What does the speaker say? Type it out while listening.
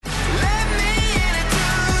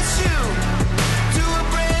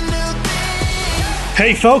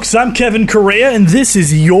Hey folks, I'm Kevin Correa, and this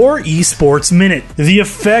is your Esports Minute. The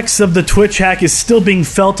effects of the Twitch hack is still being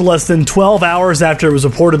felt less than 12 hours after it was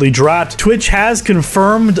reportedly dropped. Twitch has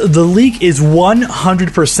confirmed the leak is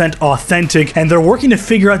 100% authentic, and they're working to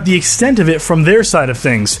figure out the extent of it from their side of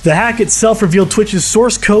things. The hack itself revealed Twitch's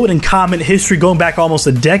source code and comment history going back almost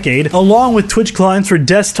a decade, along with Twitch clients for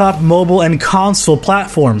desktop, mobile, and console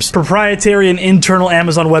platforms, proprietary and internal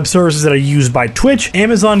Amazon Web Services that are used by Twitch,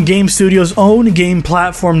 Amazon Game Studios' own game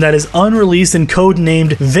platform that is unreleased and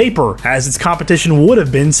codenamed Vapor, as its competition would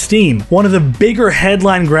have been Steam. One of the bigger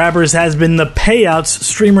headline grabbers has been the payouts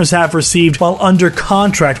streamers have received while under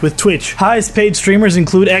contract with Twitch. Highest paid streamers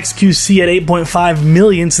include XQC at $8.5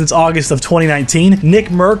 million since August of 2019, Nick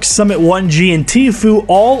Merck, Summit1G, and Tfue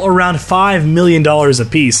all around $5 million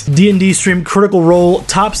apiece. D&D stream Critical Role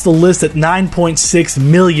tops the list at $9.6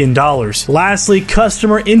 million. Lastly,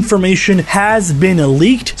 customer information has been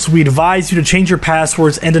leaked, so we advise you to change your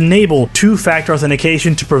passwords and enable two-factor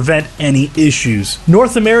authentication to prevent any issues.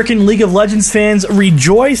 North American League of Legends fans,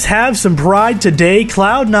 rejoice, have some pride today.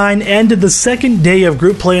 Cloud9 ended the second day of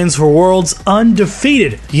group play-ins for Worlds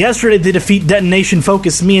undefeated. Yesterday they defeat Detonation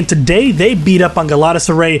Focus Me, and today they beat up on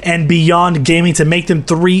Galatasaray and Beyond Gaming to make them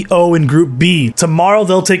 3-0 in Group B. Tomorrow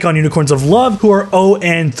they'll take on Unicorns of Love, who are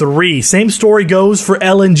 0-3. Same story goes for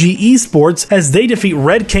LNG Esports as they defeat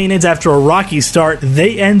Red Canids after a rocky start.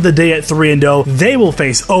 They end the day at 3-0. They will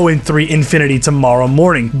face 0-3 Infinity tomorrow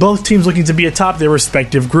morning. Both teams looking to be atop their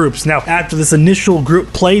respective groups. Now, after this initial group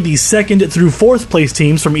play, the second through fourth place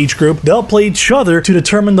teams from each group, they'll play each other to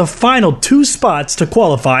determine the final two spots to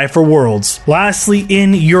qualify for Worlds. Lastly,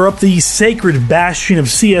 in Europe, the sacred bastion of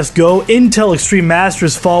CSGO, Intel Extreme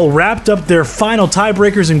Masters Fall, wrapped up their final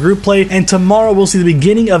tiebreakers in group play, and tomorrow we'll see the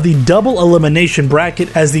beginning of the double elimination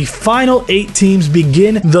bracket as the final 8 teams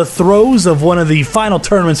begin the throes of one of the final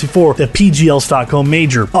tournaments before the PGL Stockholm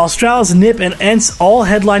Major. Austral's NiP and ENCE all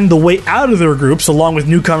headlining the way out of their groups, along with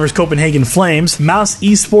newcomers Copenhagen Flames. Mouse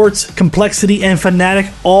Esports, Complexity, and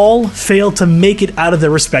Fnatic all failed to make it out of their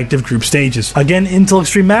respective group stages. Again, Intel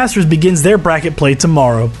Extreme Masters begins their bracket play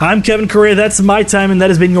tomorrow. I'm Kevin Correa, that's my time, and that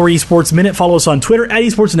has been your Esports Minute. Follow us on Twitter at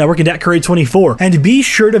Esports Network and at Correa24. And be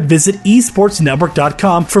sure to visit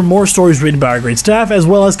esportsnetwork.com for more stories written by our great staff, as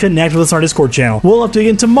well as connect with us on our Discord channel. We'll update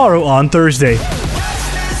again tomorrow on Thursday.